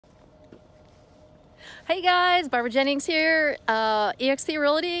Hey guys, Barbara Jennings here, eXp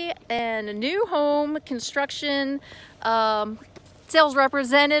Realty and a new home construction sales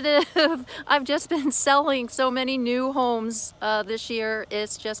representative. I've just been selling so many new homes this year.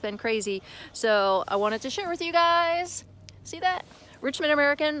 It's just been crazy. So I wanted to share with you guys. See that? Richmond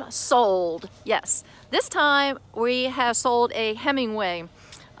American sold. Yes. This time we have sold a Hemingway.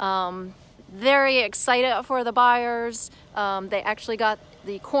 Very excited for the buyers. They actually got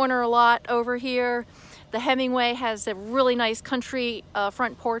the corner lot over here. The Hemingway has a really nice country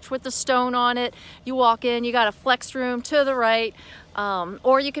front porch with the stone on it. You walk in, you got a flex room to the right,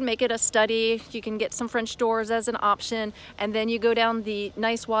 or you can make it a study. You can get some French doors as an option, and then you go down the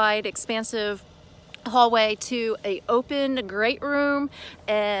nice wide expansive hallway to a open great room,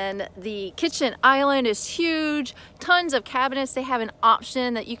 and the kitchen island is huge. Tons of cabinets. They have an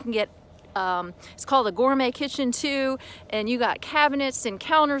option that you can get. It's called a gourmet kitchen too, and you got cabinets and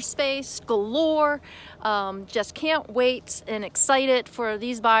counter space galore. Just can't wait and excited for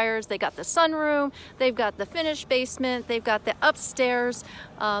these buyers. They got the sunroom, they've got the finished basement, they've got the upstairs.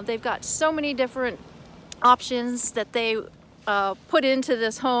 They've got so many different options that they put into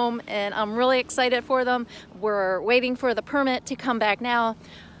this home, and I'm really excited for them. We're waiting for the permit to come back now.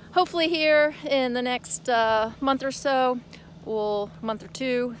 Hopefully here in the next month or so. Month or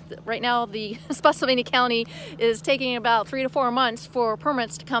two. Right now the Spotsylvania County is taking about 3 to 4 months for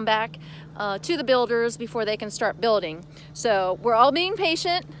permits to come back to the builders before they can start building. So we're all being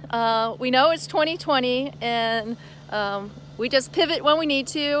patient. We know it's 2020 and we just pivot when we need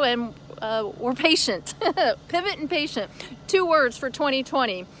to, and we're patient. Pivot and patient. 2 words for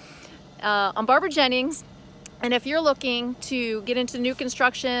 2020. I'm Barbara Jennings, and if you're looking to get into new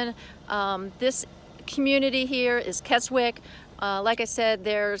construction, this community here is Keswick. Like I said,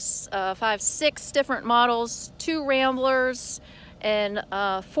 there's 5-6 different models, 2 Ramblers and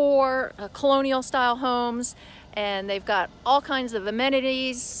 4 colonial style homes, and they've got all kinds of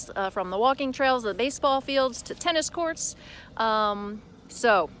amenities from the walking trails, the baseball fields to tennis courts.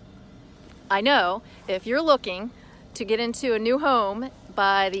 So I know if you're looking to get into a new home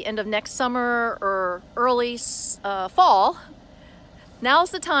by the end of next summer or early fall,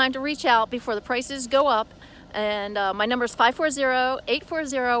 now's the time to reach out before the prices go up. And my number is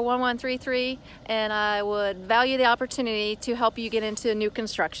 540-840-1133, and I would value the opportunity to help you get into new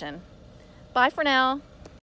construction. Bye for now.